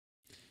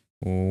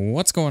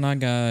What's going on,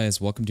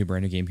 guys? Welcome to a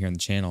brand new game here on the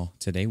channel.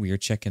 Today we are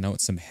checking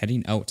out some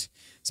Heading Out.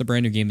 It's a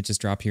brand new game that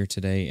just dropped here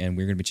today, and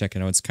we're going to be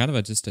checking out. It's kind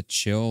of just a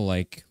chill,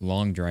 like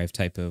long drive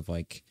type of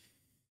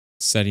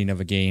setting of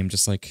a game,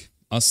 just like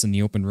us in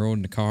the open road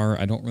in the car.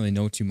 I don't really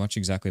know too much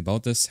exactly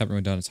about this. Haven't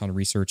really done a ton of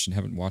research and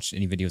haven't watched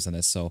any videos on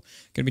this, so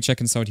going to be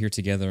checking this out here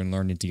together and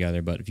learning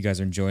together. But if you guys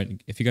are enjoying,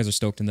 if you guys are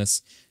stoked in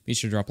this, be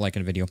sure to drop a like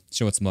on the video,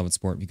 show it some love and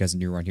support. If you guys are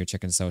new around here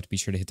checking this out, be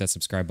sure to hit that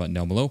subscribe button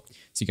down below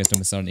so you guys don't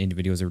miss out on any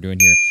videos that we're doing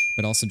here.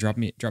 But also drop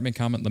me a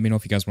comment. Let me know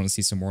if you guys want to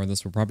see some more of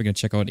this. We're probably going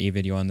to check out a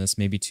video on this,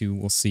 maybe two.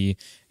 We'll see,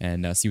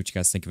 and see what you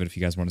guys think of it. If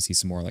you guys want to see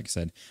some more, like I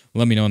said,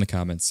 let me know in the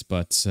comments.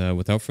 But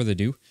without further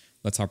ado,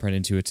 let's hop right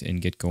into it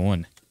and get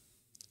going.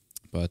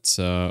 But,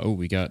 oh,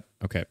 we got,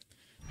 okay,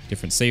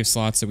 different save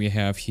slots that we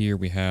have here.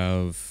 We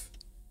have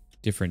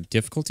different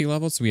difficulty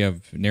levels. We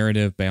have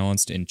narrative,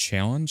 balanced, and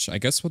challenge. I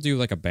guess we'll do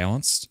like a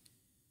balanced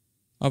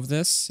of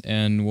this,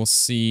 and we'll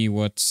see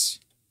what...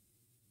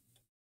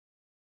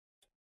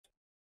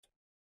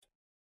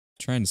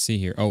 Trying to see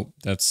here. Oh,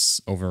 that's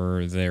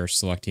over there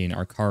selecting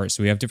our cars.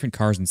 So we have different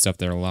cars and stuff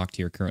that are locked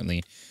here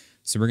currently.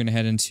 So we're going to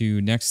head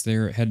into next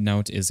there. Heading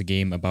Out is a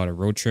game about a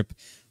road trip.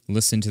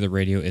 Listen to the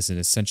radio is an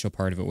essential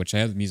part of it, which I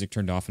have the music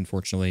turned off,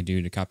 unfortunately,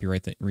 due to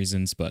copyright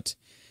reasons, but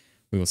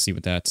we will see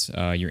with that.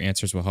 Your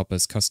answers will help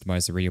us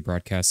customize the radio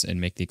broadcast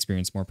and make the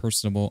experience more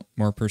personal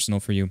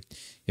for you.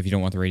 If you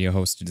don't want the radio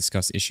host to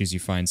discuss issues you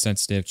find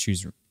sensitive,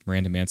 choose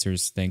random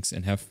answers. Thanks,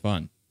 and have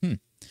fun.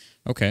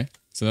 Okay,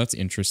 so that's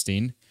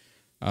interesting.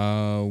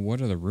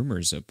 What are the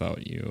rumors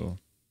about you?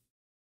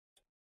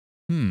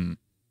 I'm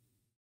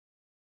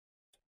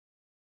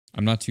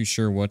not too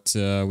sure what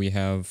we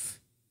have.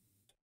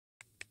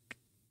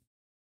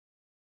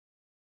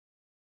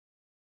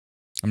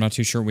 I'm not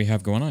too sure what we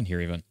have going on here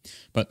even.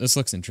 But this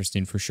looks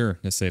interesting for sure,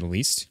 to say the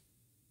least.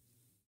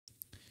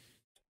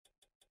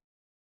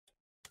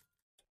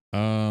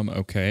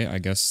 Okay, I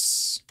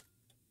guess...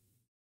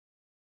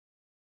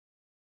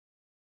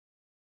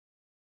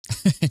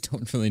 I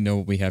don't really know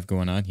what we have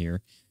going on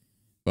here,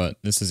 but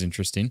this is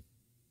interesting.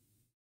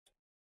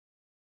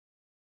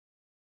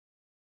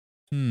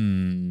 I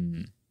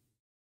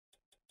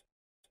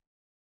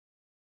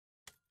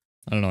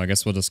don't know, I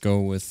guess we'll just go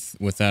with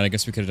that. I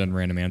guess we could have done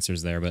random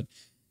answers there, but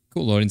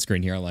cool loading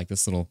screen here. I like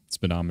this little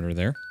speedometer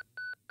there.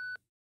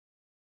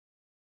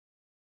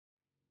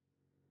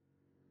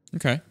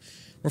 Okay.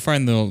 We're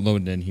finally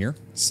loaded in here,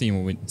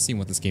 seeing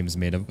what this game is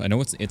made of. I know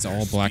it's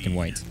all black and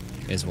white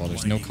as well.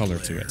 There's no color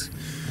to it.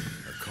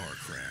 A car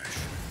crash.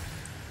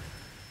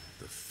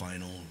 The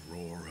final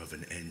roar of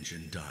an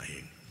engine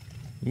dying.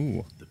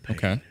 Ooh. The pain.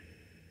 Okay.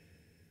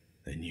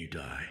 Then you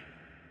die.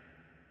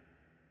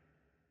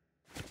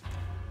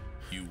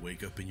 You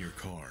wake up in your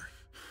car.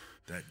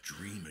 That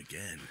dream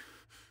again.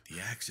 The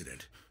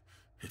accident.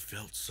 It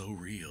felt so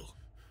real.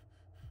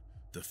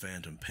 The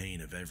phantom pain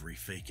of every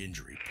fake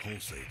injury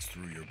pulsates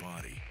through your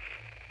body.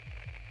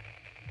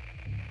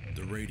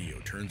 The radio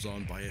turns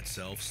on by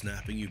itself,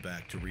 snapping you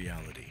back to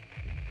reality.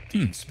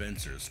 Dean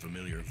Spencer's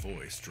familiar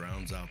voice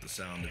drowns out the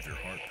sound of your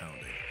heart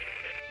pounding.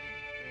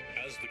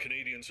 As the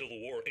Canadian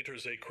Civil War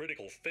enters a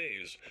critical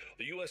phase,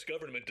 the U.S.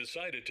 government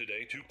decided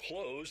today to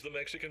close the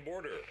Mexican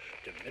border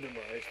to minimize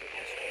the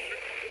risk.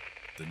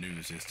 The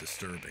news is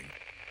disturbing,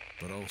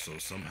 but also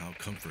somehow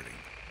comforting.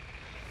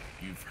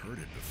 You've heard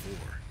it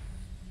before,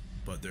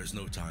 but there's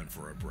no time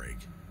for a break.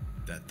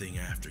 That thing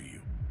after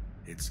you,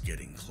 it's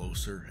getting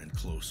closer and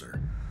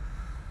closer.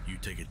 You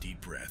take a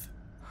deep breath.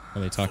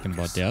 Are they talking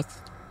about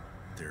death?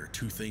 There are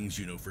two things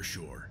you know for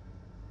sure.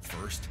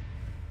 First,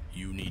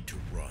 you need to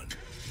run.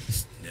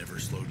 Never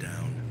slow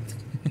down.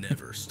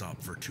 Never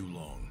stop for too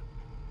long.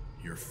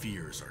 Your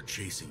fears are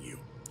chasing you.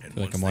 And I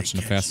feel like I'm watching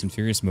a Fast and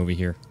Furious movie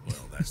here.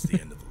 Well, that's the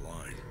end of the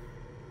line.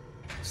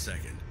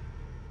 Second,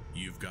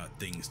 you've got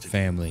things to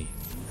Family,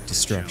 do.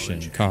 destruction,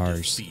 Challenge and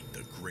cars. defeat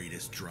the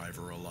greatest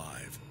driver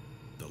alive.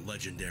 The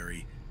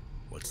legendary...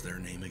 What's their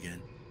name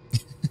again?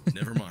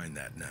 Never mind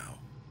that now.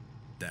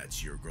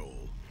 That's your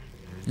goal.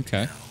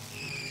 Okay.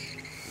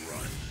 Now,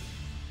 run.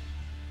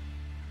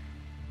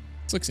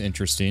 This looks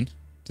interesting,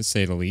 to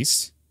say the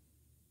least.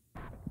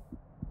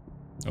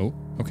 Oh,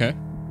 okay.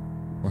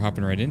 We're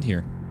hopping right in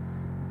here.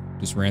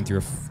 Just ran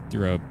through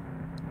a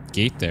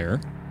gate there.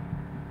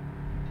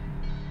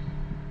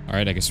 All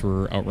right, I guess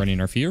we're outrunning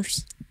our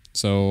fears.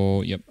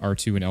 So, yep,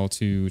 R2 and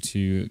L2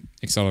 to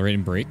accelerate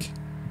and brake.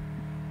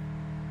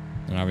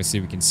 And obviously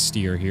we can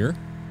steer here.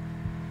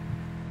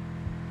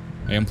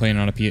 I am playing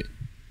on a P...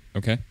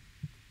 Okay.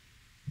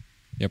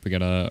 Yep, we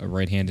got a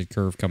right-handed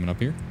curve coming up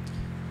here.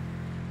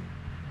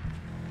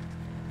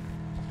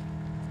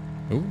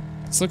 Oh,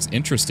 this looks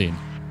interesting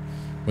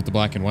with the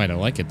black and white. I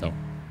like it, though.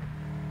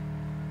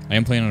 I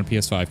am playing on a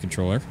PS5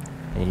 controller.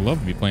 I would love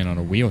to be playing on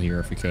a wheel here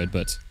if we could,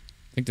 but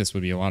I think this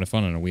would be a lot of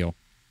fun on a wheel.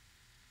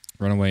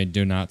 Run away,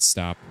 do not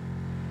stop.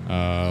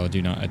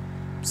 Do not...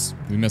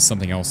 we missed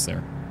something else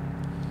there.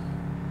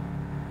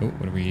 Oh,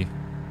 what are we...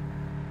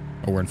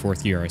 Oh, we're in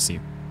 4th gear, I see.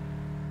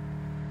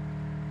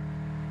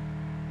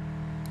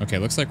 Okay,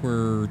 looks like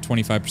we're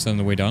 25% of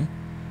the way done.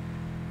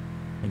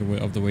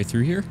 of the way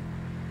through here.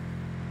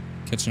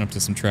 Catching up to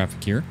some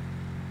traffic here.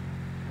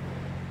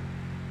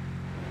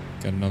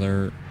 Got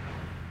another...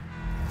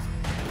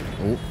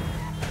 Oh.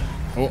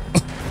 Oh.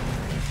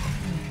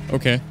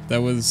 Okay,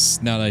 that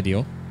was not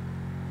ideal.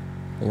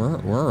 But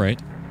we're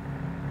alright.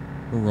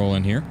 We're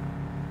rolling here.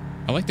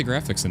 I like the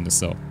graphics in this,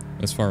 though.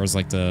 As far as,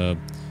 like, the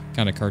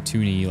kind of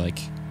cartoony, like,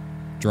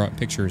 draw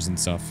pictures and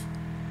stuff.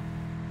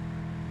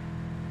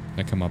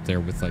 That come up there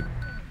with, like,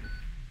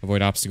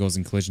 avoid obstacles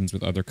and collisions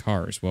with other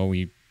cars. Well,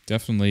 we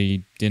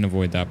definitely didn't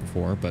avoid that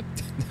before, but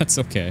that's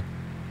okay.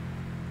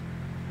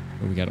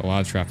 But we got a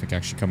lot of traffic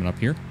actually coming up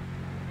here.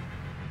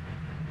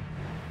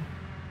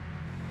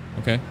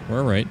 Okay,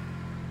 we're alright.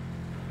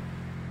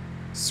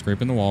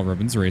 Scraping the wall,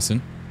 ribbons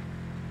racing.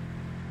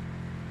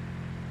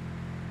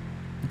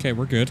 Okay,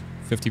 we're good.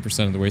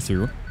 50% of the way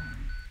through.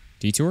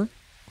 Detour?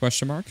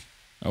 Question mark?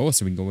 Oh,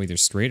 so we can go either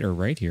straight or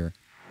right here.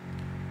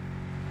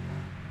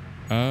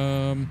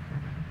 Oh.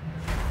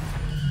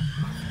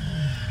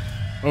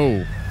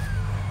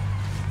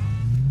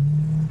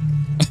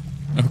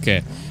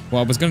 Okay.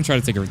 Well, I was going to try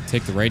to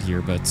take the right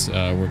here, but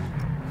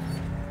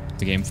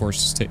the game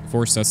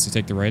forced us to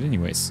take the right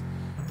anyways.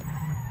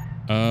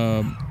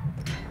 We're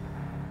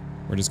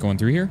just going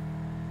through here.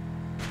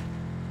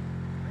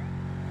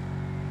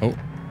 Oh.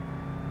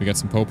 We got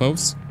some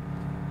popos.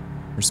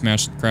 We're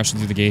crashing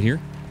through the gate here.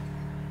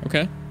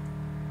 Okay.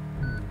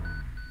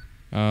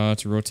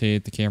 To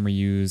rotate the camera,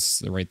 use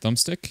the right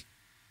thumbstick.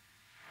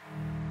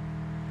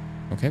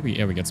 Okay,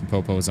 we got some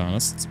popos on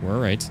us. We're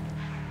alright.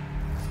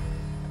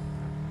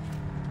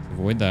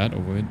 Avoid that.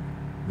 Avoid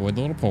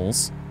the little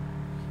poles.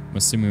 I'm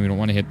assuming we don't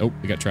want to hit... Oh,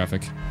 we got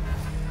traffic.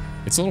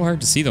 It's a little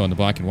hard to see, though, in the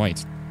black and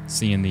white.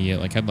 Seeing the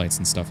like headlights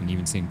and stuff, and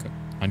even seeing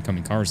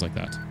oncoming cars like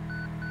that.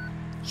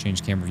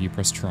 Change camera view,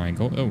 press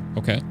triangle. Oh,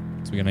 okay.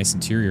 So we got a nice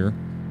interior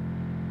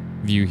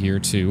view here,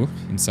 too.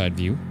 Inside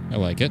view. I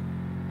like it.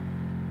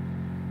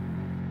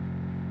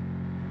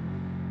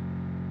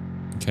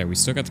 Okay, we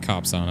still got the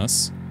cops on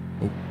us.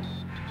 Oh.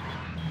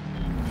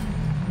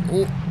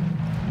 Oh.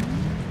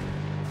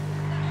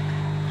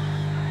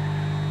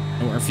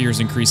 Oh, our fear is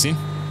increasing.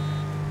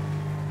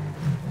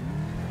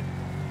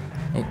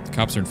 Oh, the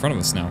cops are in front of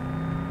us now.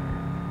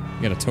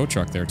 We got a tow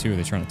truck there, too. Are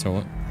they trying to tow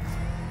it?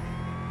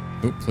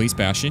 Oh, police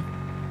bashing.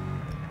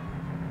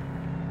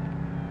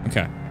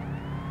 Okay.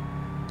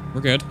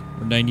 We're good.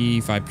 We're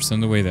 95%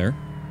 of the way there.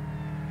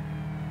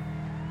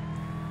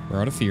 We're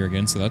out of fear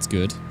again, so that's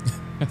good.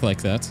 I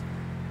like that.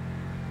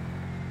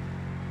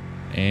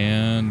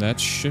 And that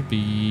should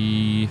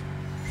be...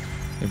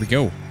 There we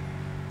go.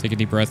 Take a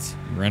deep breath.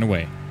 We ran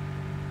away.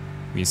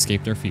 We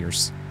escaped our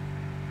fears.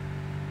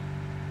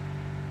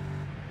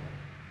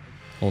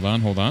 Hold on,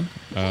 hold on.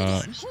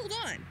 Hold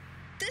on.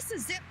 This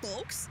is it,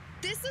 folks.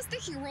 This is the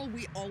hero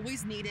we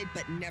always needed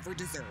but never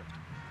deserved.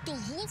 The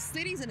whole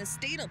city's in a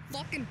state of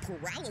fucking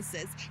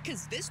paralysis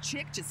because this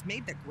chick just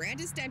made the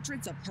grandest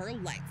entrance of her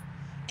life.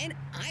 And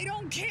I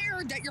don't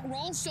care that you're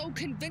all so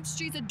convinced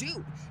she's a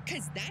dude,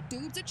 because that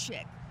dude's a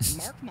chick.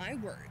 Mark my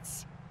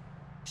words.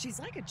 She's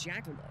like a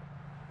jackalope.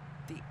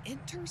 The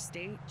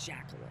interstate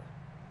jackalope.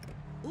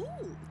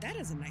 Ooh, that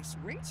has a nice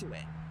ring to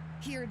it.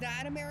 Hear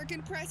that,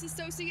 American Press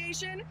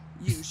Association?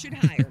 You should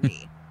hire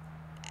me.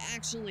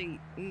 Actually,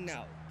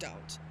 no,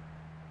 don't.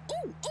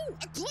 Ooh,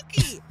 a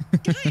cookie!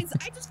 Guys,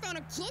 I just found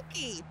a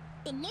cookie.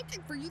 Been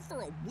looking for you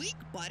for a week,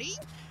 buddy.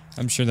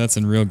 I'm sure that's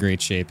in real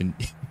great shape, and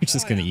you're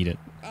just gonna eat it.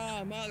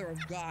 Oh, mother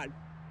of God.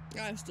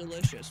 That's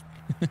delicious.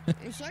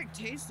 It's like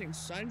tasting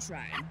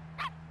sunshine.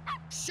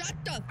 Shut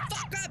the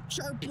fuck up,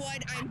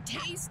 Chirpwood. I'm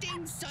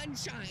tasting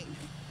sunshine.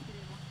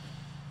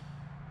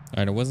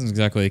 Alright, I wasn't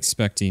exactly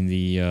expecting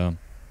the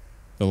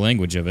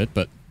language of it,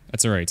 but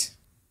that's alright.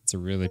 It's a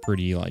really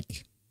pretty,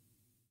 like...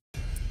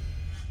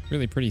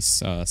 Really pretty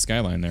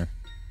skyline there.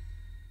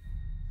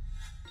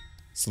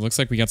 So it looks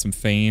like we got some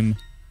fame.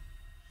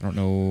 I don't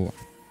know...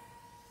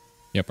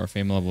 Yep, our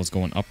fame level is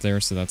going up there,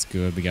 so that's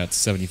good. We got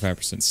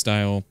 75%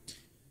 style.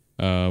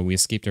 We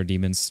escaped our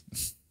demons.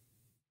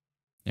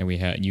 And we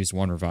had used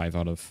 1 revive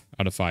out of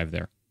 5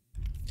 there.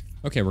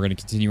 Okay, we're going to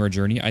continue our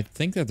journey. I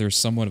think that there's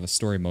somewhat of a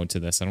story mode to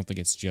this. I don't think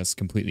it's just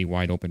completely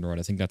wide open road.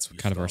 I think that's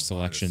kind of our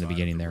selection in the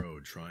beginning there.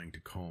 Road trying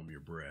to calm your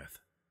breath.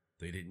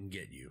 They didn't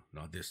get you,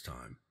 not this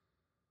time.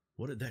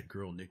 What did that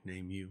girl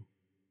nickname you?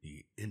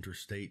 The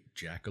interstate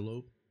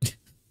jackalope?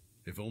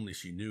 If only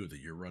she knew that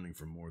you're running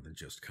from more than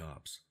just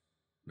cops.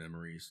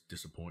 Memories,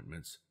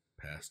 disappointments,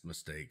 past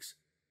mistakes.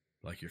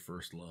 Like your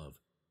first love.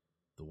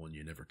 The one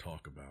you never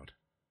talk about.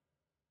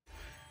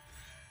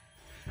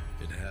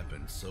 It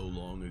happened so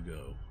long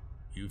ago.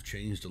 You've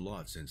changed a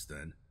lot since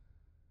then.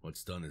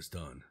 What's done is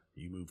done.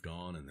 You moved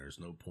on and there's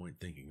no point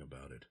thinking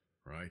about it,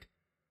 right?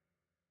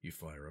 You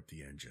fire up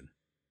the engine.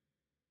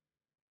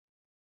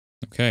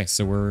 Okay,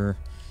 so we're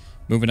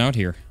moving out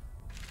here.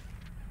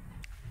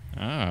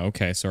 Ah,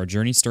 okay, so our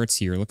journey starts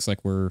here. Looks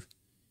like we're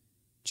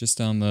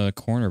just on the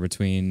corner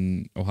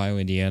between Ohio,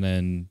 Indiana,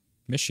 and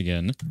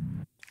Michigan.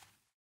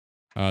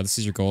 This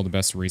is your goal. The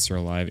best racer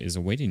alive is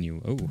awaiting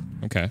you. Oh,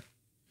 okay.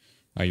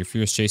 Your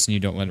fear is chasing you.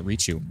 Don't let it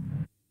reach you.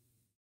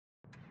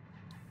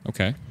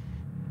 Okay.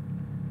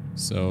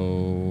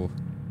 So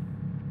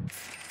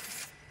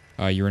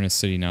you're in a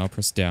city now.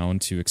 Press down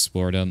to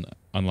explore to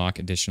unlock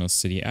additional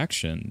city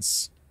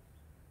actions.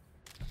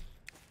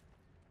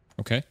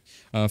 Okay.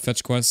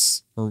 Fetch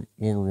quests will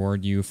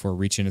reward you for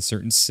reaching a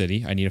certain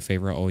city. I need a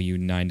favor. I owe you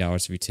 $9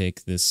 if you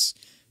take this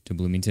to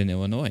Bloomington,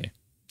 Illinois.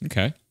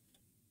 Okay.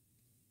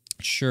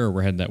 Sure,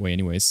 we're headed that way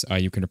anyways.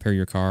 You can repair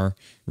your car,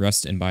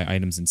 rest, and buy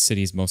items in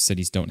cities. Most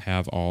cities don't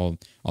have all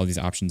these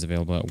options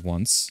available at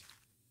once.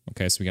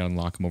 Okay, so we gotta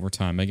unlock them over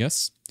time, I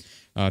guess.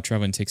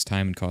 Traveling takes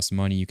time and costs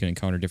money. You can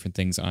encounter different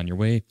things on your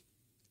way.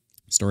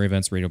 Story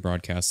events, radio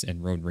broadcasts,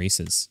 and road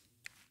races.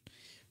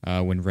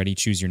 When ready,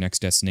 choose your next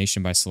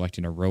destination by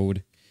selecting a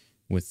road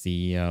with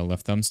the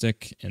left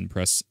thumbstick and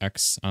press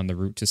X on the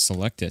route to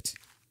select it.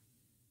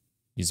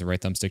 Use the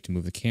right thumbstick to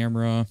move the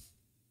camera.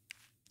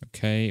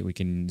 Okay, we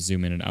can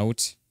zoom in and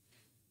out.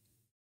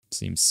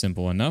 Seems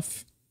simple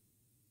enough.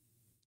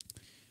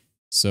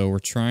 So we're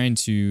trying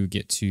to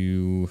get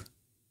to...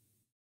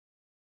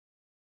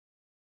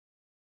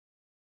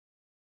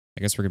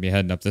 I guess we're going to be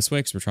heading up this way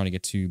because we're trying to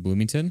get to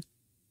Bloomington,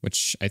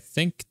 which I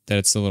think that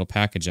it's a little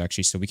package,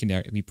 actually, so we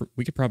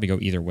could probably go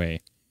either way,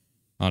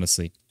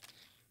 honestly.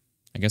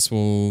 I guess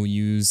we'll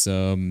use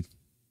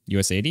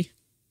US 80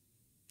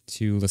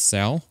 to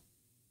LaSalle.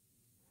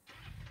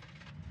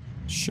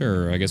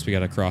 Sure, I guess we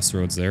got a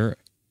crossroads there.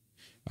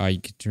 You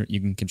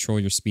can control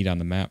your speed on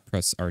the map.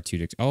 Press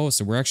R2 to... Oh,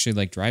 so we're actually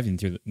like driving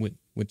through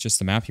with just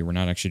the map here. We're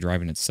not actually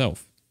driving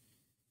itself.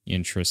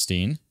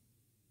 Interesting.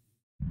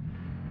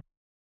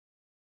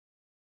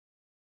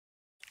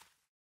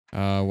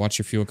 Watch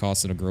your fuel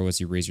costs. It'll grow as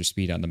you raise your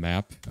speed on the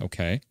map.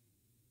 Okay.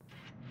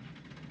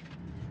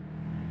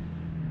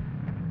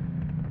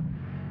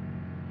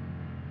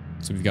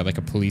 So we've got like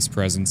a police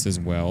presence as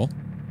well.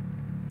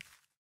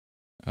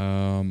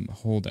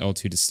 Hold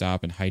L2 to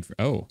stop and hide.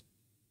 Oh.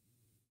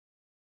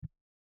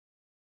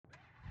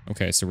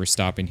 Okay, so we're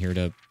stopping here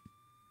to...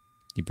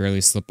 You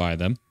barely slip by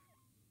them.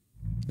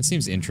 That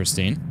seems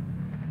interesting.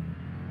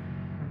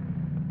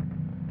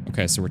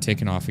 Okay, so we're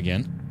taking off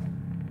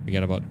again. We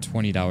got about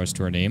 $20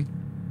 to our name.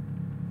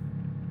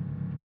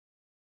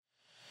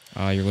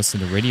 You're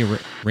listening to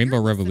Rainbow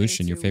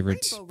Revolution, your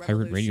favorite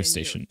pirate radio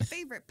station. Your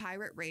favorite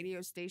pirate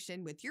radio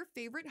station with your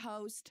favorite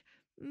host,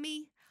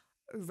 me,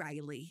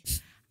 Riley.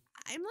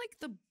 I'm like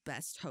the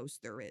best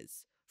host there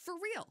is. For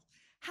real.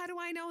 How do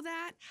I know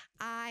that?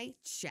 I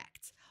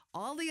checked.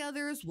 All the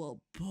others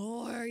will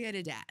bore you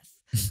to death.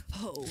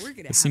 Oh, we're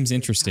gonna. It seems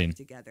interesting.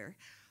 Together,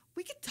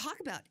 we can talk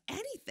about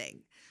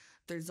anything.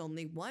 There's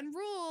only one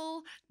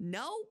rule: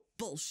 no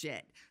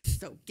bullshit.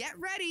 So get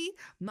ready.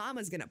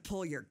 Mama's gonna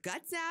pull your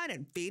guts out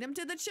and feed them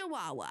to the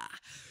Chihuahua.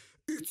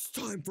 It's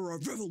time for a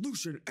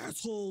revolution,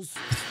 assholes.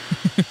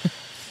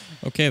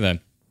 Okay then.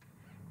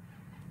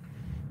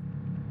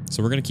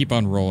 So we're gonna keep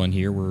on rolling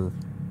here.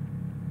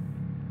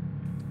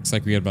 Looks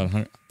like we got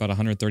about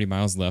 130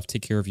 miles left.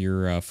 Take care of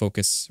your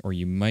focus, or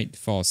you might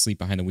fall asleep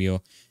behind the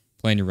wheel.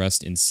 Plan your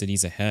rest in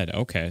cities ahead.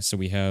 Okay, so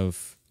we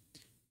have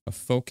a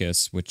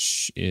focus,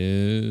 which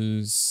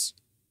is...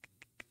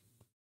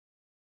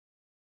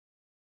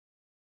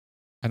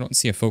 I don't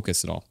see a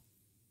focus at all.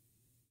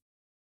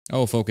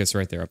 Oh, focus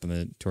right there, up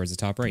in towards the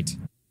top right.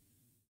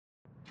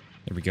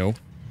 There we go.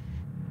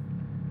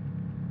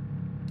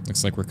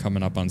 Looks like we're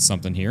coming up on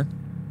something here.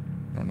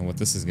 I don't know what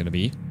this is going to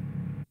be.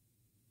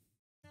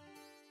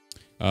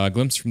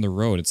 Glimpse from the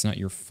road. It's not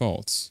your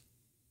fault.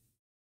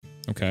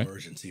 Okay.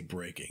 Emergency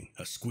braking.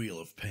 A squeal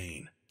of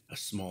pain. A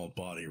small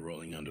body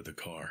rolling under the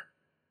car.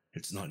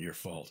 It's not your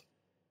fault.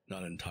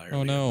 Not entirely,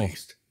 oh, no. At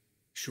least.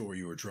 Sure,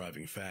 you were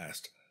driving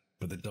fast,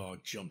 but the dog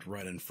jumped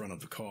right in front of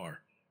the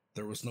car.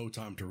 There was no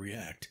time to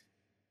react.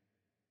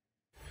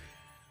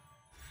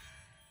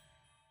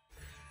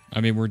 I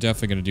mean, we're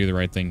definitely going to do the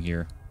right thing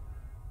here.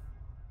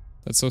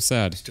 That's so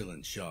sad. Still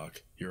in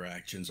shock. Your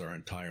actions are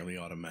entirely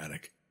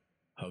automatic.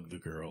 Hug the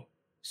girl.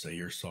 Say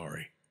you're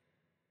sorry.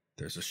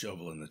 There's a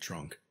shovel in the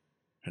trunk,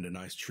 and a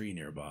nice tree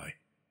nearby.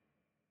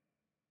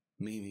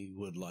 Mimi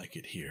would like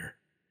it here.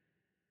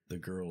 The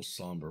girl's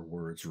somber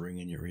words ring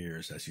in your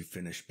ears as you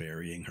finish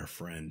burying her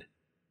friend.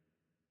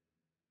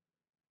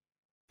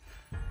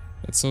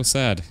 That's so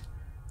sad.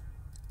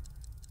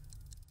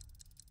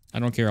 I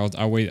don't care.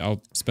 I'll wait.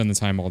 I'll spend the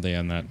time all day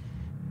on that.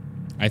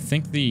 I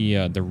think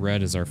the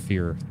red is our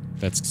fear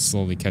that's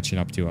slowly catching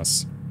up to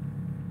us.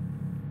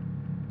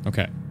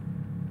 Okay.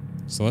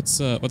 So let's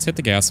hit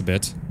the gas a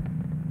bit.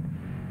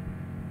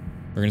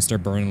 We're gonna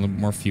start burning a little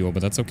more fuel,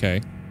 but that's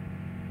okay.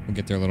 We'll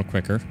get there a little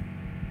quicker.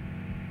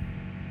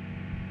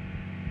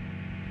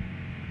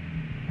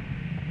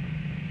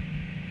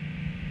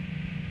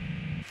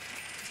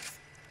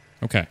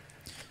 Okay.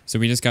 So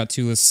we just got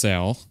to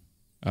LaSalle.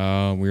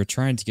 We were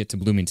trying to get to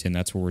Bloomington.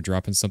 That's where we're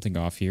dropping something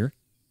off here.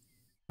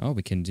 Oh,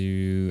 we can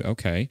do...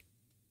 Okay.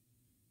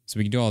 So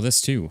we can do all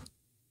this too.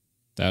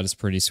 That is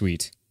pretty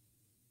sweet.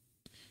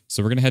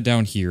 So we're going to head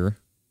down here,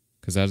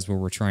 because that is where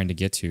we're trying to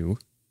get to.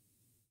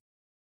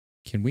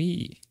 Can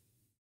we...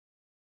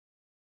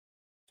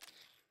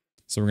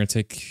 So we're going to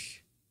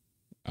take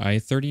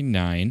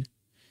I-39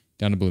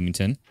 down to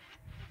Bloomington.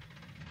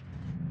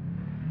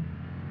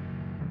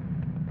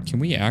 Can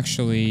we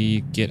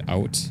actually get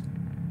out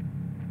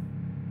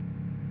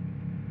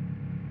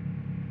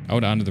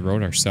onto the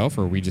road ourselves,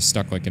 or are we just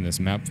stuck like in this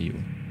map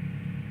view?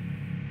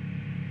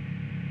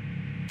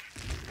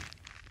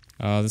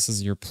 This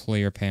is your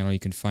player panel. You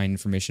can find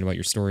information about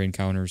your story,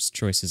 encounters,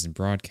 choices, and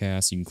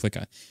broadcasts. You can click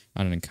on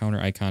an encounter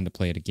icon to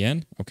play it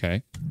again.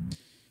 Okay.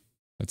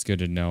 That's good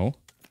to know.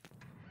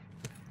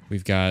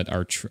 We've got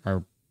our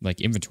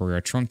like inventory,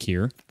 our trunk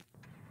here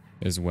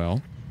as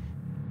well.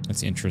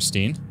 That's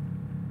interesting.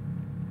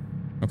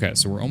 Okay,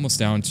 so we're almost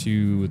down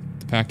to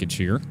the package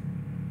here.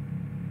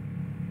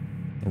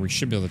 Or we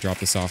should be able to drop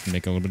this off and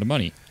make a little bit of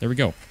money. There we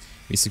go.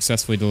 We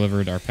successfully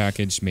delivered our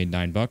package, made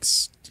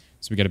 $9.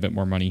 So we got a bit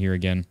more money here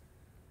again.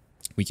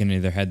 We can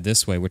either head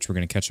this way, which we're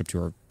going to catch up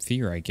to our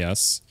fear, I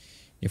guess,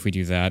 if we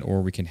do that,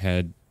 or we can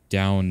head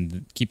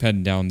down, keep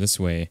heading down this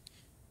way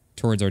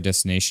towards our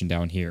destination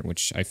down here,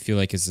 which I feel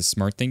like is the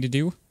smart thing to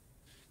do,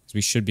 because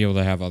we should be able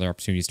to have other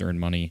opportunities to earn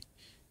money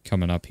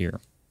coming up here.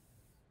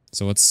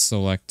 So let's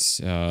select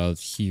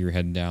here,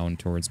 heading down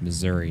towards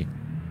Missouri.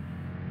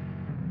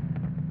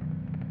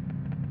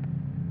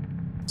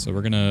 So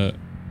we're going to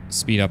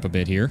speed up a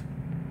bit here,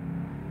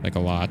 like a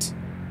lot.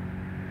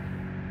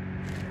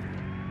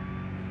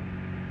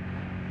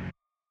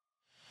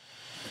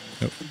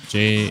 Oh,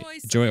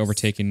 Joy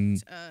overtaken.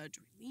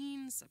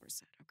 Joylene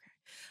Somerset. Okay.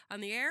 On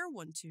the air,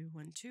 1 2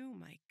 1 2.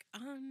 Mic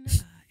on.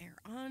 Air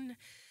on.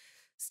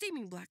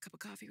 Steaming black cup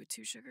of coffee with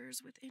 2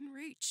 sugars within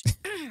reach.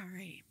 All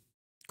right.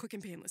 Quick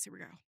and painless. Here we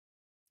go.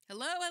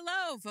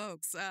 Hello,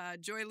 folks.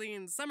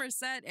 Joylene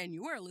Somerset, and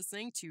you are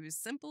listening to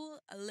Simple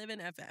Living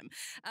FM.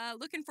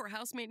 Looking for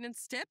house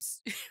maintenance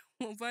tips?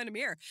 We'll find them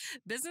here.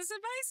 Business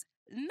advice?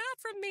 Not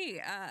from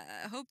me.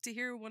 Hope to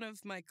hear one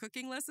of my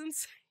cooking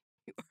lessons.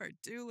 You are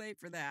too late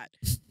for that.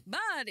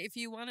 But if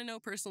you want to know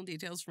personal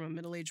details from a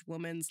middle-aged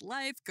woman's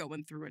life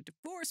going through a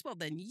divorce, well,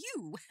 then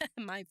you,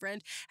 my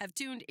friend, have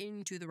tuned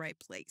into the right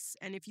place.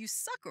 And if you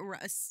suck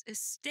a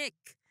stick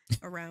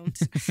around,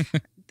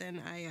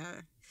 then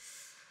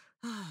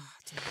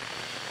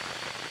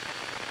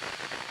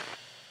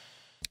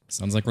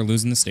Sounds like we're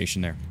losing the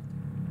station there.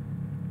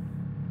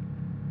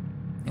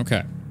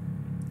 Okay.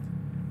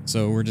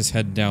 So we're just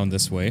heading down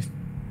this way.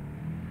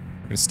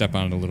 We're going to step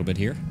on it a little bit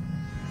here.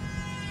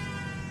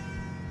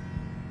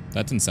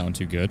 That didn't sound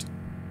too good.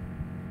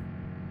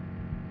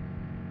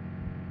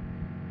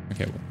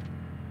 Okay, well.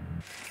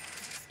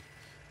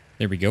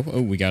 There we go.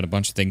 Oh, we got a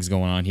bunch of things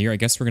going on here. I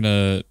guess we're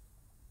gonna...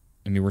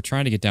 I mean, we're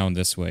trying to get down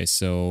this way,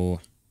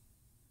 so...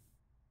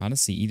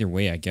 Honestly, either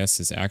way, I guess,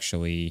 is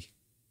actually...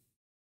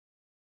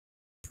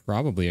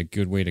 probably a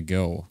good way to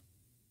go.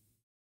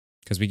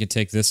 Because we could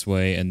take this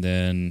way and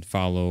then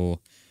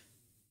follow...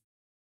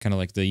 kind of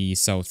like the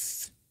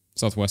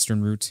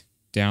southwestern route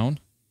down.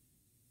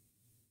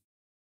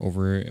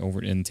 Over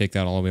and take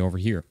that all the way over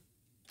here.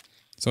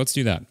 So let's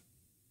do that.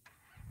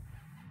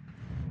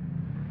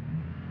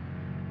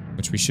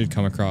 Which we should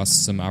come across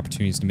some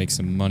opportunities to make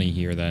some money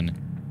here then.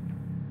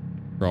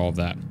 For all of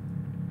that.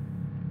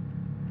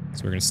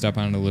 So we're going to step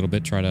on it a little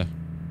bit, try to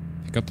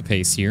pick up the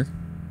pace here.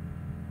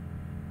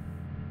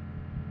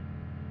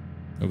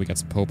 Oh, we got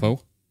some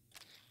popo.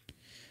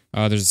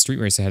 There's a street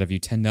race ahead of you.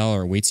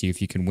 $10 awaits you if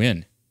you can win.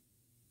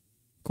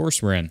 Of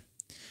course we're in.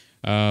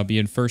 Be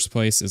in first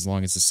place as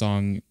long as the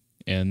song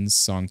ends.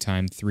 Song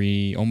time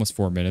 3, almost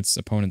 4 minutes.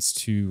 Opponents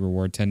to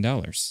reward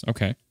 $10.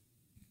 Okay.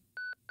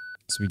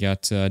 So we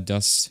got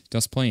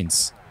Dust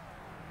Plains.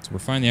 So we're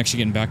finally actually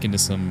getting back into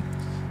some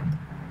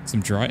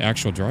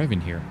actual driving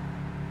here.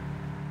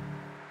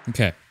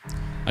 Okay.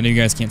 I know you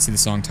guys can't see the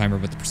song timer,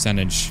 but the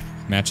percentage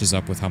matches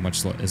up with how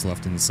much is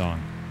left in the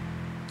song.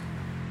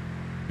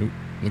 Ooh,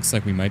 looks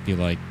like we might be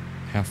like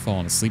half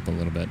falling asleep a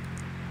little bit.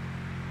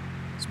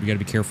 So we got to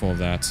be careful of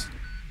that.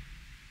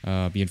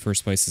 Be in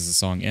first place as the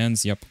song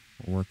ends. Yep.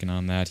 We're working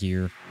on that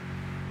here.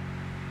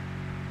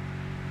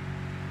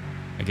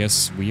 I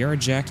guess we are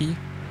Jackie.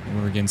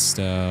 We're against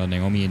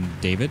Naomi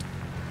and David.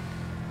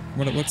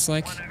 What it looks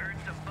like.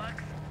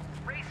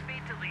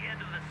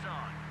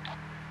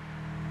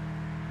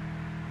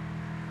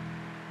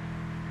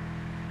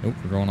 Oh,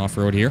 we're going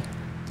off-road here.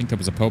 I think that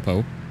was a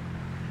popo.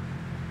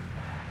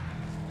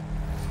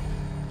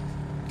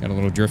 Got a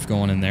little drift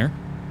going in there.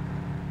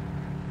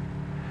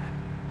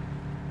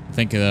 I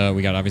think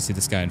we got obviously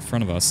this guy in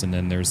front of us, and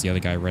then there's the other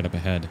guy right up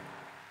ahead,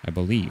 I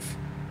believe.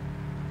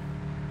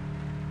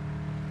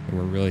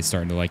 We're really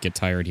starting to like get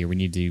tired here. We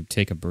need to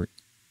take a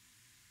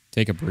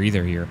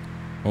breather here.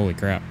 Holy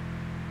crap!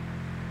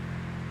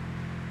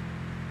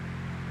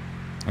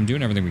 I'm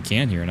doing everything we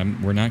can here,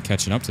 and we're not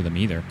catching up to them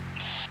either. Do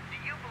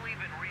you believe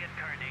in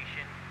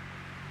reincarnation?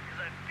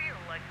 Because I feel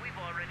like we've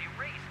already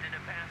raced in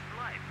a past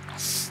life.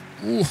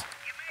 Ooh.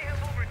 You may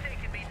have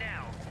overtaken me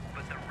now,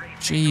 but the race.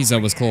 Jeez,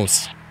 that was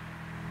close.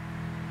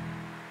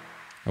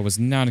 I was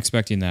not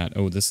expecting that.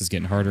 Oh, this is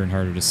getting harder and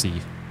harder to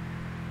see.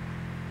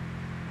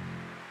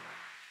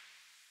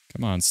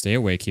 Come on, stay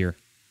awake here.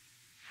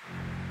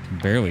 Can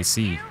barely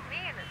see.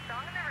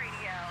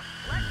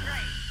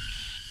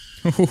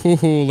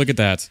 Oh, look at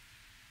that.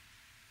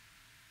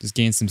 Just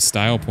gained some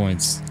style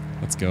points.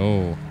 Let's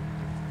go.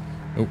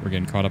 Oh, we're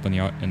getting caught up on the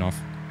out and off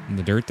in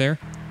the dirt there.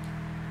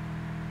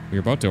 We're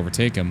about to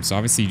overtake him, so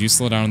obviously you do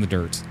slow down in the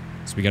dirt.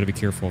 So we got to be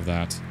careful of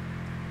that. Stop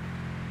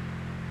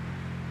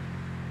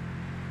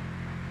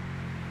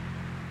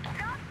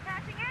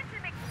catching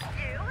into me,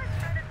 you in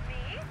front of me.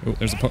 Oh,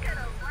 there's a Ain't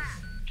gonna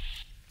last.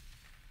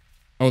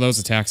 Oh, that was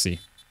a taxi.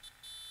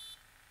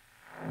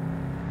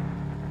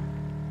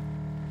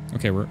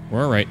 Okay, we're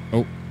all right.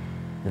 Oh,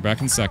 we're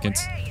back in second.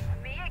 Oh, hey,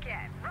 it's me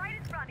again, right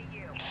in front of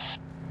you.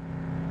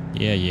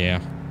 Yeah.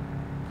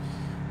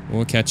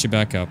 We'll catch you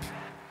back up.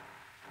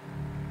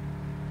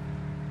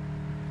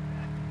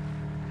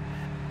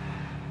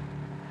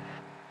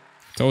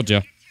 Told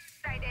ya.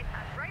 Excited,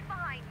 I'm right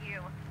behind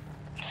you.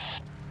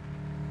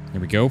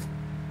 Here we go.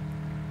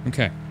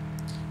 Okay.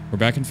 We're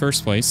back in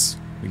first place.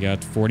 We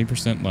got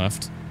 40%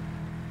 left.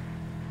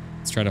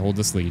 Let's try to hold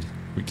this lead.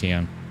 If we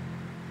can.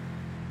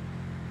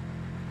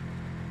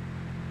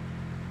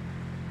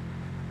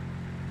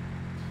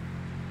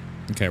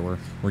 Okay,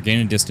 we're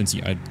gaining distance.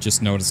 I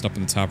just noticed up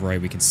in the top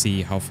right, we can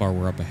see how far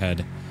we're up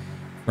ahead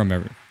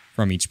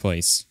from each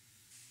place.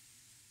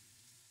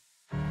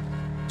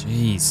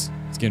 Jeez,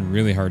 it's getting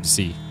really hard to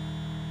see.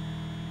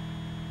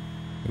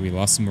 We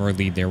lost some more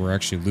lead there. We're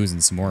actually losing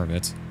some more of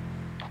it.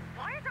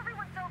 Why is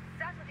everyone so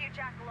obsessed with you,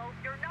 Jackalope?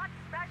 You're not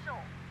special.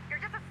 You're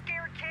just a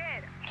scared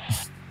kid.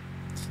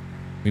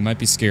 We might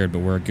be scared, but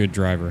we're a good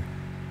driver.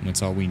 And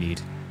that's all we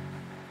need.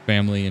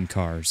 Family and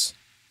cars.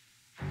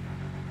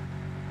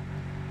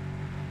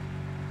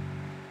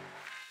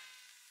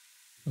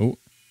 Oh.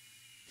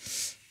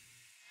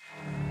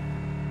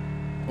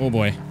 Oh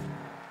boy.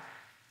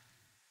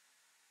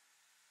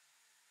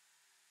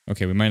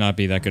 Okay, we might not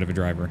be that good of a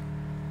driver.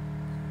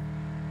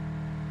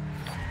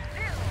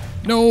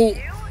 No! You're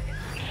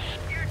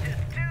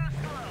just too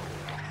slow.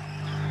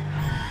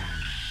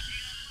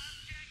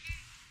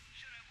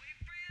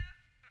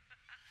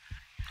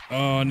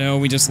 Oh no,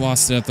 we just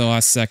lost it at the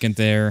last second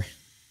there.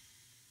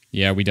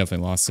 Yeah, we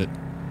definitely lost it.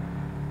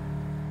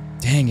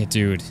 Dang it,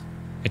 dude.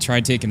 I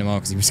tried taking him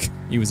out because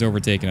he was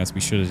overtaking us.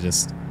 We should have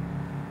just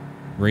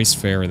raced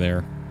fair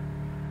there.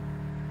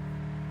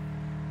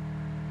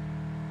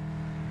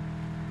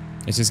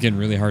 It's just getting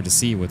really hard to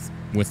see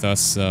with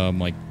us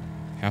like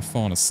half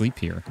falling asleep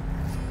here.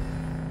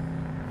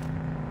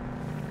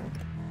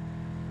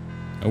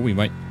 Oh, we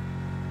might.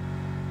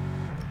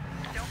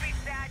 Don't be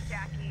sad,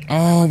 Jackie.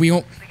 Oh, we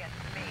Against me.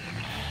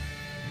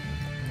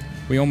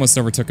 We almost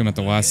overtook him at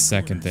the last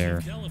second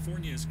there.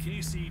 California's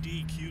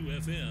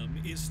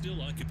KCDQ-FM is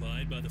still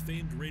occupied by the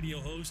famed radio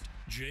host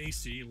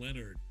J.C.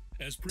 Leonard.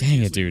 As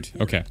Dang it, dude.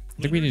 previously Okay. reported,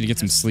 I think we need to get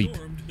some Leonard sleep.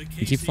 stormed the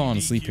We keep falling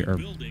asleep here, or KCDQ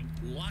building,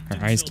 locked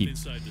our eyes himself keep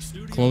inside the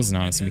studio, closing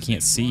on us and we has can't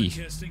been see.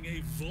 broadcasting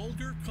a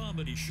vulgar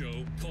comedy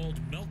show called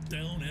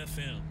Meltdown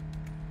FM.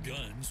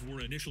 Guns were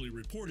initially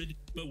reported,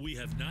 but we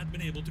have not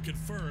been able to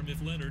confirm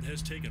if Leonard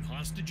has taken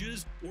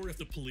hostages or if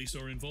the police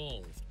are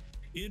involved.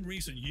 In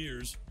recent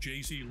years,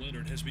 J.C.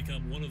 Leonard has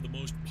become one of the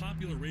most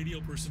popular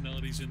radio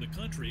personalities in the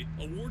country,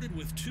 awarded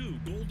with 2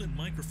 Golden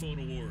Microphone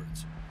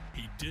Awards.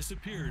 He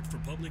disappeared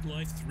from public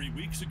life 3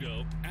 weeks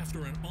ago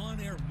after an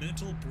on-air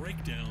mental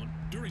breakdown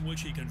during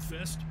which he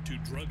confessed to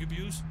drug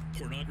abuse,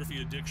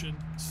 pornography addiction,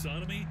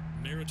 sodomy,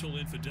 marital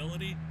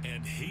infidelity,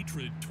 and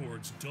hatred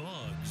towards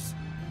dogs.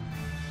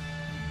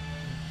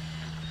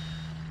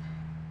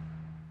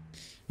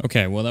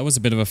 Okay, well that was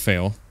a bit of a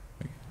fail.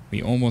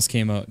 We almost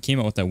came out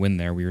with that win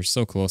there. We were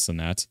so close on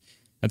that.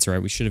 That's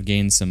right. We should have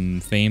gained some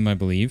fame, I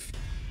believe,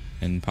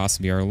 and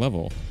possibly our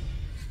level.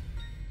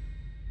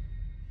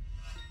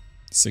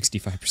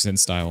 65%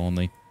 style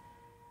only.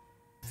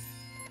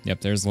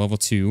 Yep, there's level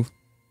 2.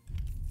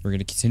 We're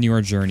gonna continue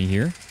our journey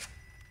here.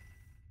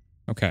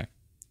 Okay.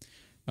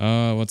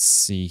 Let's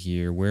see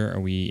here. Where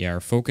are we? Yeah, our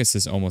focus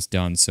is almost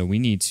done, so we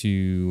need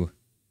to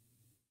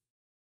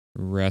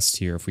rest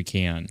here if we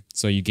can.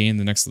 So you gain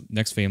the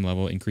next fame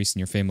level. Increasing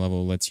your fame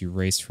level lets you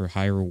race for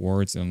higher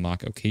rewards and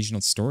unlock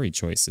occasional story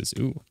choices.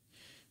 Ooh.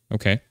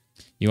 Okay.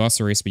 You lost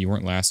the race, but you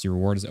weren't last. Your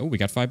reward is... Oh, we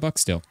got $5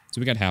 still. So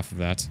we got half of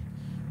that.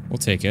 We'll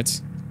take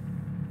it.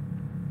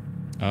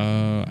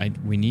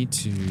 We need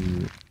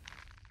to...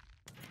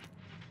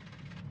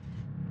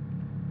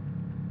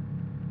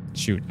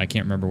 Shoot, I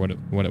can't remember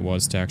what it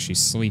was to actually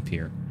sleep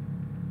here.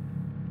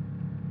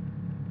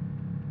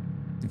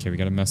 Okay, we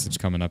got a message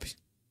coming up.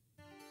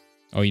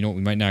 Oh, you know what?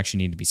 We might not actually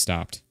need to be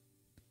stopped.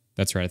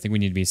 That's right. I think we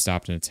need to be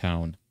stopped in a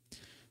town.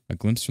 A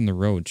glimpse from the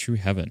road. True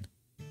heaven.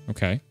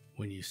 Okay.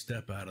 When you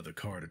step out of the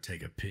car to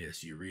take a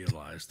piss, you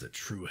realize that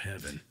true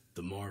heaven,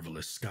 the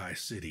marvelous sky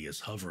city, is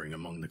hovering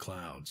among the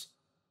clouds.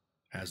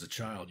 As a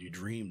child, you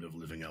dreamed of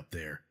living up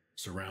there,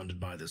 surrounded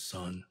by the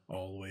sun,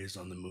 always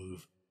on the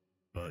move.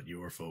 But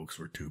your folks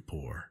were too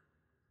poor.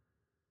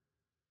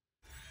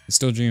 I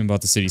still dream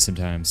about the city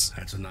sometimes.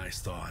 That's a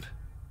nice thought.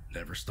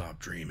 Never stop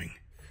dreaming.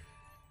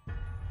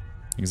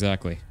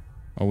 Exactly.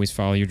 Always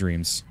follow your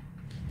dreams.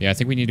 Yeah, I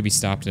think we need to be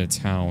stopped in a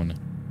town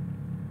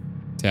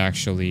to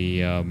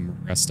actually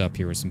rest up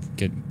here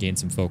with gain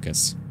some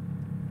focus.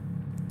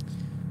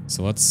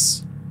 So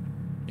let's...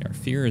 Yeah, our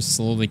fear is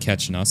slowly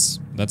catching us.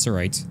 That's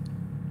alright.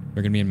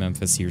 We're gonna be in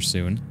Memphis here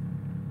soon.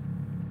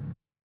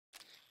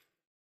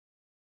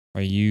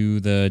 Are you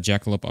the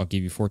jackalope? I'll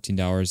give you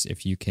 $14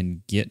 if you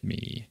can get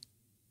me.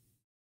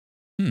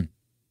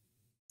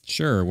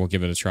 Sure, we'll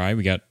give it a try.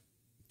 We got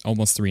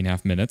almost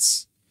 3.5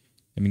 minutes.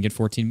 And we can get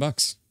 14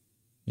 bucks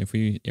if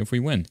we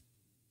win.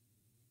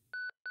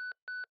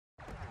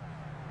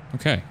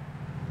 Okay.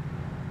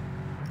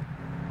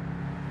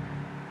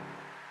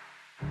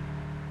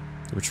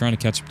 So we're trying to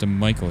catch up to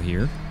Michael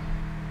here.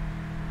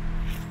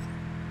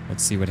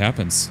 Let's see what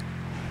happens.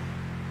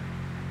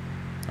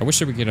 I wish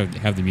that we could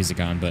have the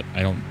music on, but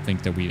I don't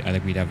think that I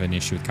think we'd have an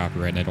issue with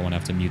copyright, and I don't want to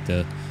have to mute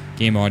the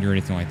game audio or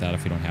anything like that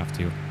if we don't have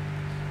to.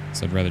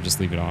 So I'd rather just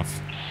leave it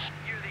off.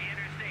 You're the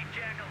interstate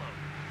jackalope.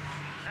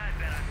 I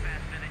bet I'm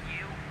faster than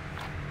you.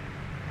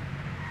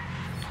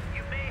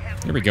 You may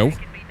have There we go.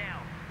 overtaken me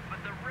now,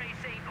 but the race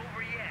ain't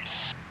over yet.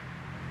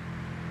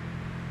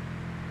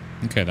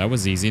 Okay, that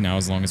was easy. Now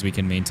as long as we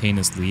can maintain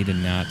this lead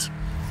and not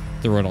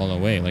throw it all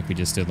away like we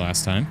just did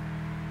last time.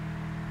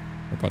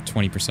 We're about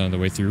 20% of the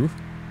way through.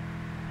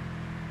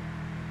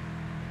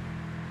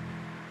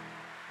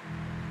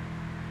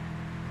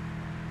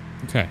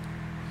 Okay.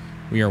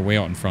 We are way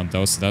out in front,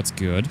 though, so that's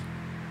good.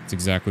 That's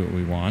exactly what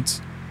we want.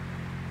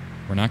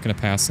 We're not going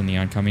to pass in the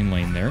oncoming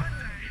lane there.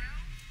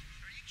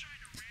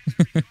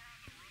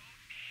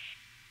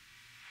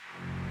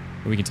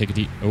 We can take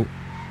a Oh.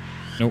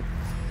 Nope.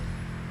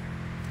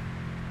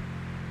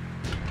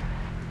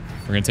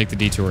 We're going to take the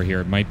detour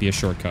here. It might be a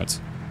shortcut.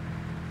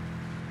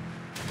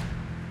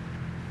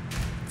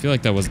 I feel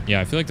like that was... Yeah,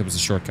 I feel like that was a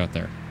shortcut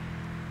there.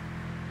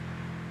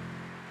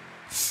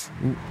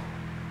 Ooh.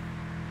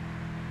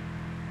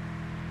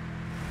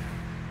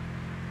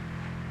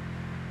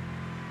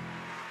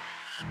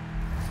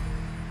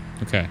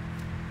 Okay.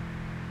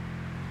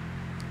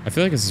 I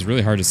feel like this is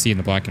really hard to see in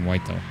the black and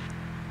white, though.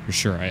 For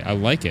sure. I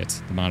like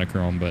it, the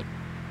monochrome, but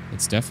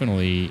it's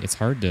definitely... It's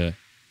hard to... Do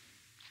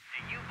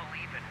you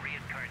believe in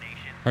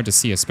reincarnation? Hard to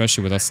see,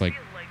 especially with us, like,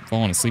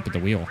 falling asleep at the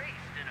wheel. Raced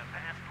in a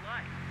past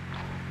life.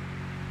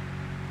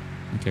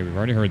 Okay, we've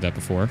already heard that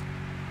before.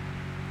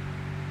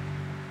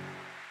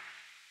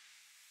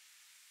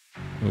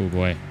 Oh,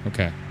 boy.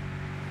 Okay.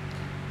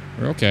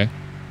 We're okay.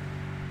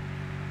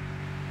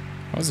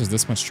 How is there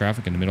this much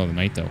traffic in the middle of the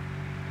night, though?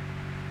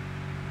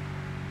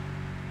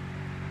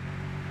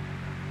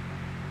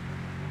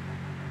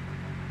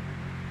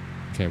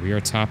 Okay, we are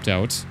topped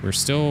out. We're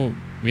still...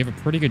 We have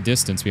a pretty good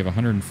distance. We have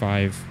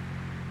 105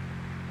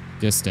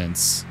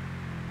 distance.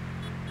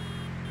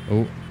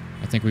 Oh,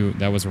 I think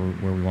that was where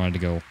we wanted to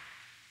go.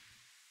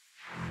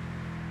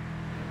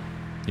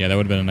 Yeah, that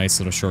would have been a nice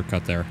little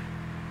shortcut there.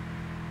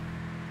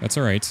 That's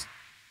all right.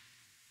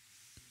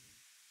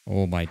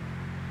 Oh, my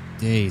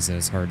days, that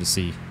is hard to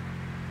see.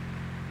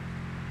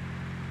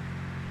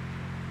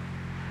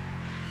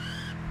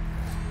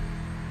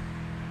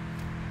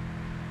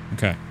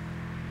 Okay.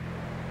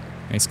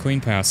 Nice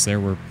clean pass there.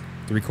 We're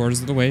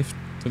 3/4 of the way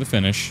to the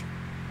finish.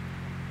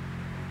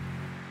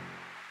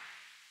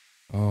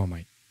 Oh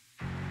my.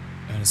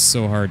 That is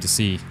so hard to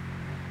see.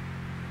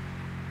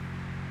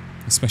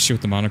 Especially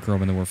with the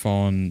monochrome and then we're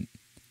falling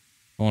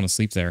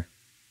asleep there.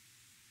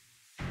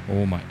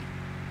 Oh my.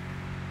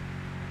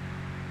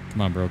 Come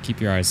on, bro. Keep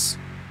your eyes.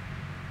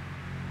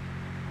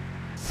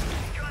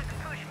 Trying to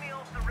push me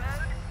off the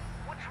road?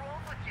 What's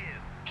wrong with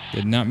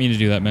you? Did not mean to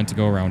do that. Meant to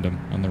go around him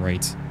on the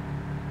right.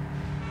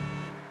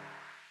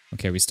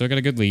 Okay, we still got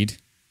a good lead.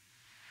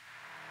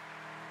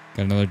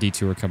 Got another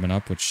detour coming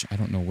up, which I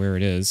don't know where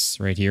it is.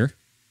 Right here.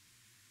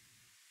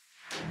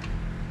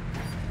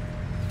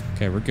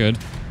 Okay, we're good.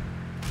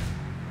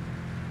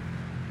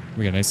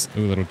 We got a nice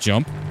little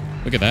jump.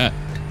 Look at that.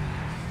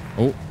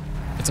 Oh,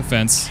 it's a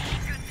fence.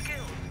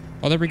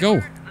 Oh, there we go.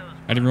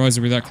 I didn't realize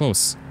we were that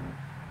close.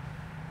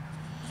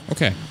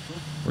 Okay,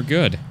 we're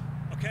good.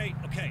 Okay.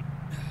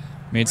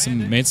 Made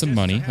some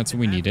money. That's what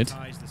we needed.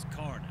 This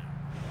car now.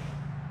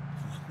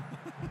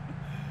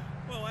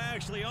 Well, I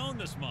actually own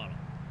this model.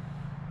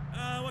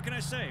 What can I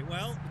say?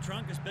 Well, the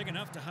trunk is big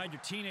enough to hide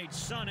your teenage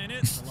son in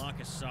it. The lock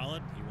is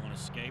solid. He won't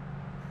escape.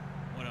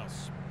 What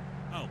else?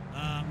 Oh,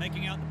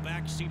 making out in the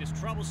back seat is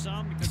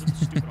troublesome because of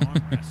the stupid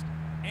armrest.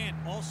 And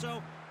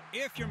also,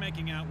 if you're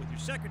making out with your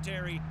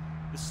secretary,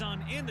 the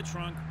son in the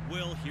trunk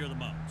will hear the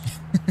moans.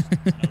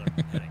 Another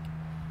headache.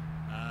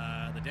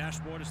 The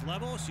dashboard is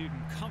level, so you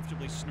can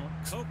comfortably snort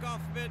coke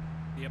off of it.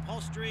 The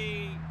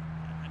upholstery,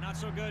 not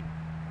so good.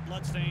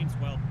 Bloodstains,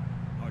 well,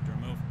 hard to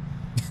remove.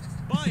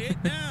 Buy it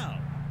now.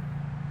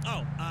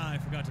 Oh, I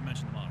forgot to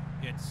mention the model.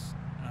 It's,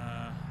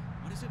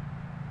 what is it?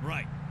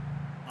 Right.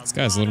 This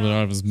guy's a little bit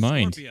out of his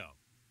mind. Scorpio.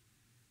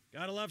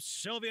 Gotta love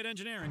Soviet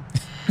engineering.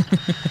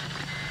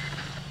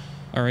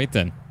 All right,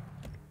 then.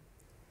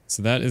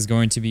 So that is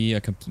going to be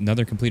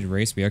another completed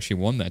race. We actually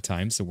won that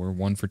time, so we're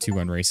 1 for 2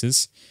 on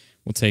races.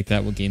 We'll take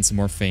that. We'll gain some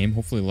more fame,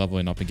 hopefully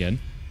leveling up again.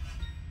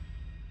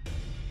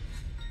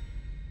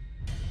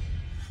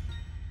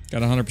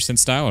 Got 100%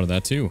 style out of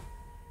that, too.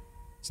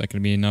 Is that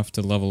going to be enough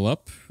to level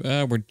up?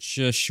 We're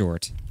just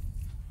short.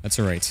 That's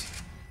all right.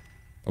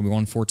 But we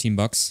won 14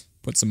 bucks.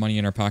 Put some money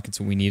in our pockets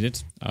when we need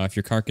it. If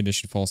your car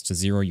condition falls to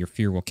 0, your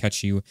fear will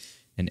catch you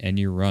and end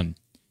your run.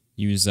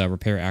 Use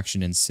repair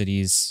action in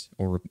cities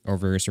or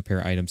various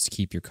repair items to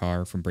keep your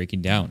car from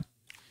breaking down.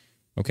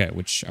 Okay,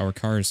 which our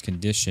car's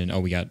condition...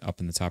 Oh, we got up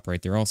in the top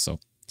right there also.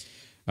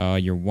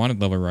 Your wanted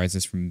level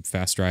rises from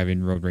fast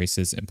driving, road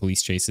races, and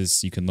police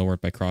chases. You can lower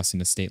it by crossing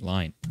the state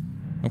line.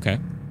 Okay.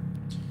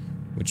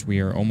 Which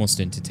we are almost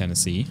into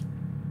Tennessee.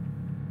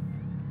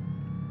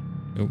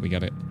 Oh, we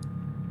got it.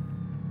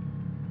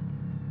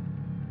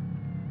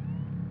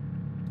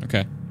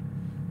 Okay.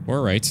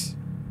 All right. So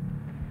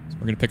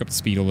we're going to pick up the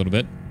speed a little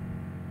bit.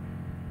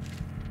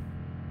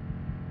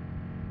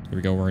 Here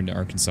we go. We're into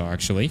Arkansas,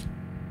 actually.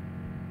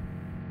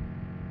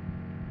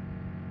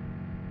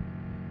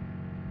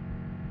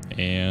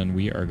 And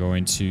we are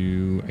going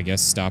to, I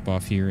guess, stop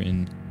off here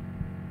in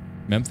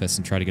Memphis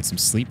and try to get some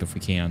sleep if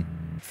we can.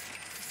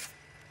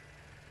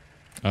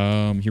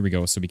 Here we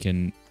go. So we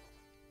can...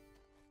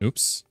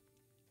 Oops.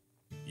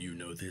 You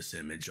know this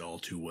image all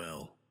too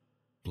well.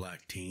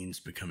 Black teens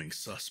becoming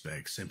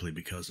suspects simply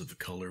because of the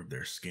color of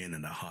their skin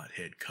and a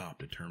hothead cop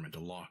determined to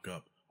lock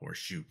up or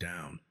shoot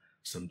down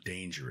some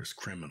dangerous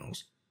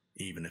criminals,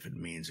 even if it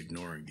means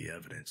ignoring the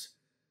evidence.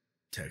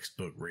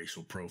 Textbook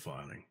racial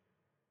profiling.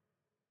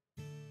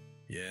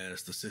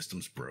 Yes, the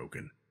system's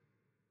broken,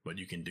 but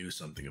you can do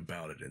something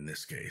about it in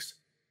this case.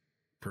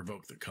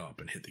 Provoke the cop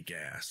and hit the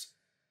gas.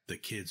 The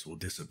kids will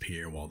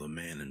disappear while the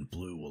man in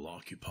blue will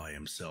occupy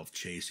himself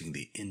chasing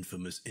the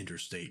infamous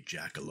interstate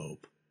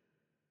jackalope.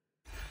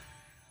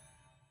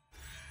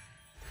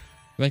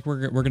 Like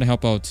we're gonna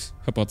help out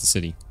the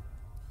city.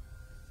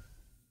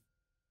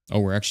 Oh,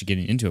 we're actually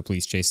getting into a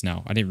police chase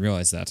now. I didn't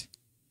realize that.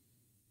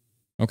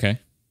 Okay.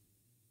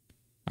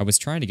 I was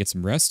trying to get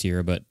some rest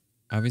here, but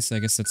obviously I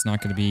guess that's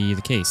not gonna be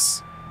the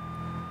case.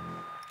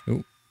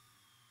 Oh.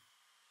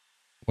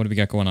 What do we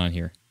got going on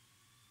here?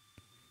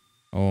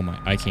 Oh my,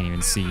 I can't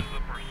even see.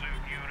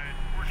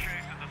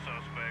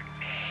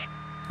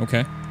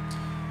 Okay.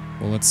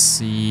 Well, let's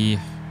see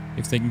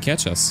if they can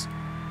catch us.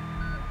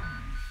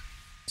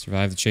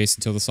 Survive the chase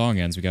until the song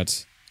ends. We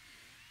got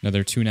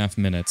another 2.5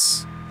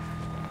 minutes,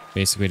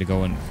 basically, to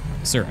go and...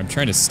 Sir, I'm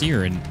trying to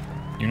steer, and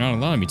you're not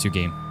allowing me to,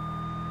 game.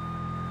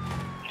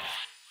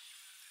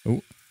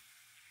 Oh.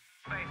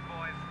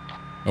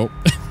 Oh.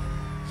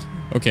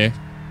 Okay.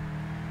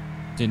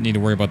 Didn't need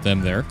to worry about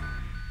them there.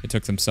 They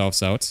took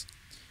themselves out.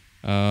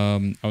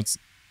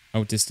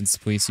 Outdistance the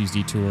police, use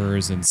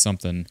detours, and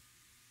something.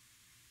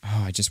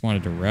 Oh, I just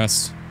wanted to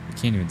rest. I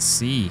can't even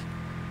see.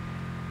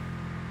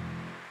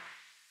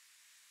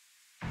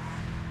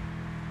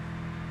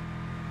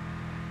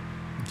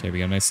 Okay, we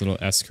got a nice little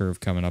S-curve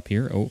coming up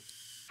here. Oh.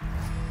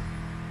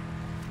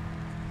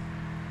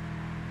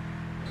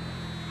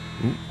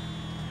 Ooh.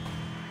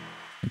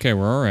 Okay,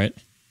 we're all right.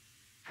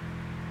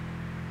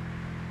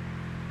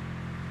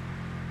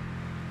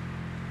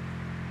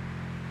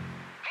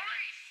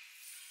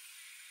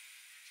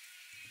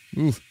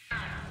 Ooh.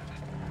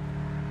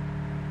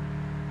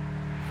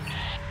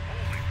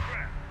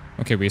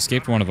 Okay, we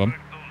escaped one of them.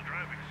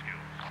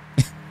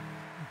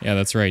 Yeah,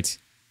 that's right.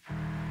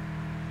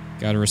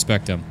 Gotta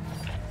respect him.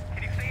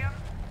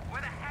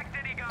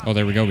 Oh,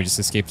 there we go. We just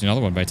escaped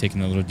another one by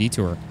taking a little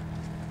detour.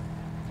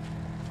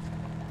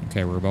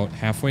 Okay, we're about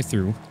halfway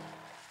through.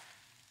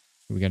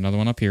 We got another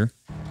one up here.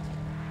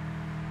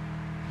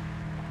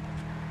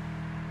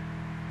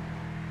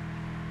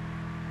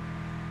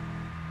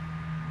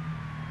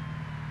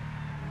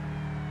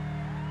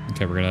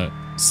 Okay, we're gonna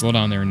slow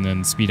down there and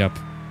then speed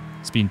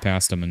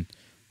past him and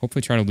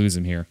hopefully try to lose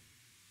him here.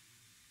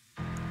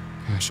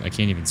 Gosh, I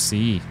can't even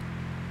see.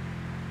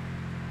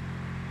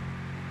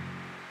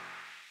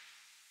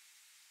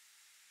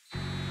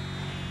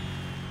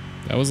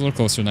 That was a little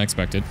closer than I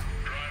expected.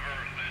 Driver,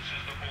 this is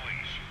the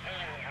police. Pull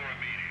over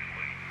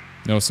immediately.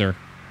 No, sir.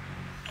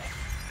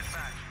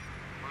 Dispatch,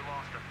 we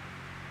lost him.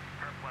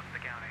 Herb left the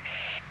county.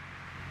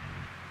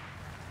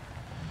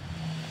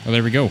 Oh,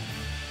 there we go.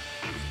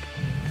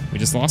 We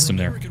just lost him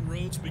there. American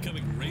roads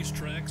becoming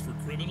racetracks for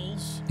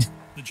criminals.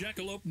 The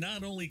jackalope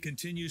not only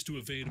continues to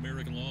evade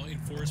American law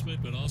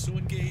enforcement, but also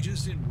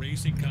engages in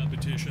racing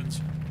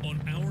competitions on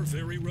our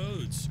very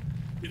roads.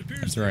 It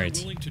appears That's they right.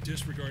 are willing to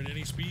disregard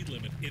any speed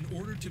limit in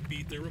order to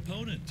beat their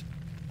opponent.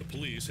 The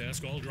police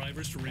ask all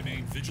drivers to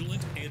remain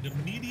vigilant and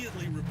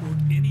immediately report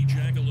any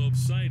jackalope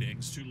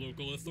sightings to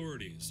local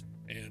authorities.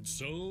 And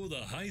so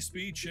the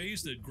high-speed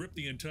chase that gripped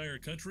the entire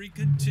country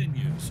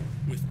continues,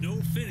 with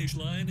no finish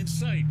line in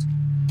sight.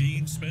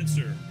 Dean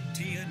Spencer,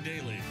 TN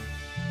Daily.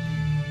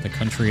 The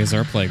country is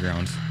our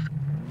playground.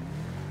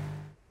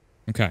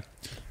 Okay.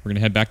 We're going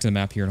to head back to the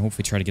map here and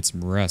hopefully try to get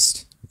some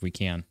rest if we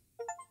can.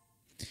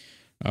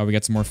 We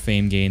got some more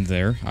fame gained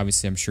there.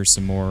 Obviously, I'm sure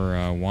some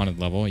more wanted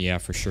level. Yeah,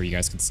 for sure. You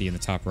guys can see in the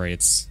top right,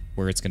 it's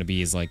where it's going to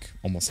be is like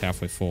almost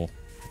halfway full.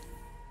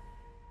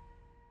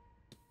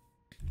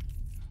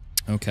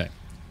 Okay.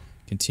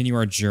 Continue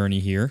our journey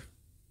here.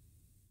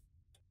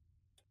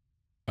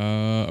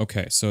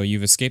 Okay, so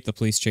you've escaped the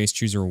police chase.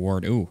 Choose a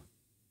reward. Ooh.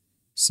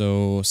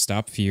 So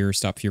stop fear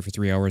for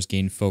 3 hours,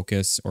 gain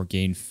focus, or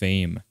gain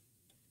fame.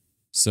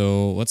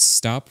 So let's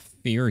stop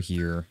fear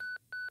here.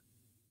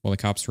 While the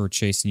cops were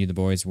chasing you, the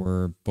boys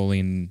were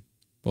bullying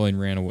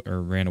ran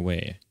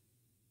away.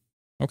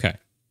 Okay.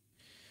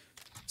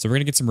 So we're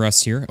gonna get some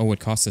rest here. Oh,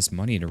 it costs us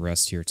money to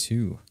rest here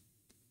too.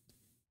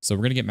 So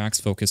we're gonna get max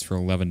focus for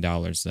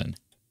 $11 then.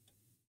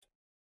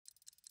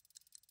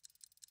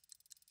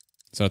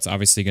 So it's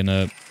obviously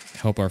gonna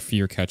help our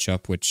fear catch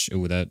up, which,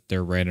 ooh, that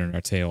they're right on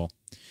our tail.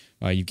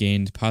 You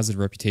gained positive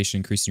reputation.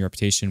 Increasing your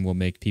reputation will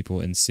make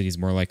people in cities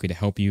more likely to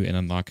help you and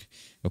unlock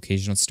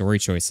occasional story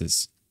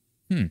choices.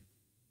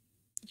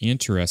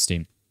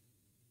 Interesting.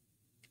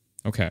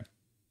 Okay.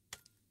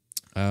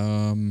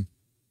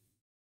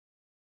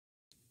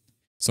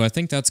 So I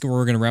think that's where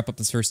we're going to wrap up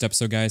this first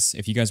episode, guys.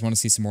 If you guys want to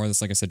see some more of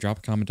this, like I said, drop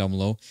a comment down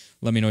below.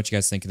 Let me know what you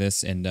guys think of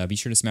this, and be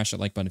sure to smash that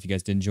like button if you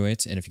guys did enjoy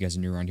it. And if you guys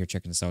are new around here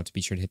checking this out, be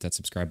sure to hit that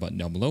subscribe button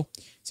down below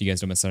so you guys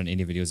don't miss out on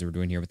any videos that we're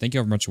doing here. But thank you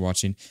all very much for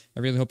watching. I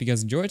really hope you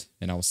guys enjoyed,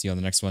 and I will see you on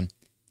the next one.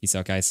 Peace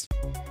out, guys.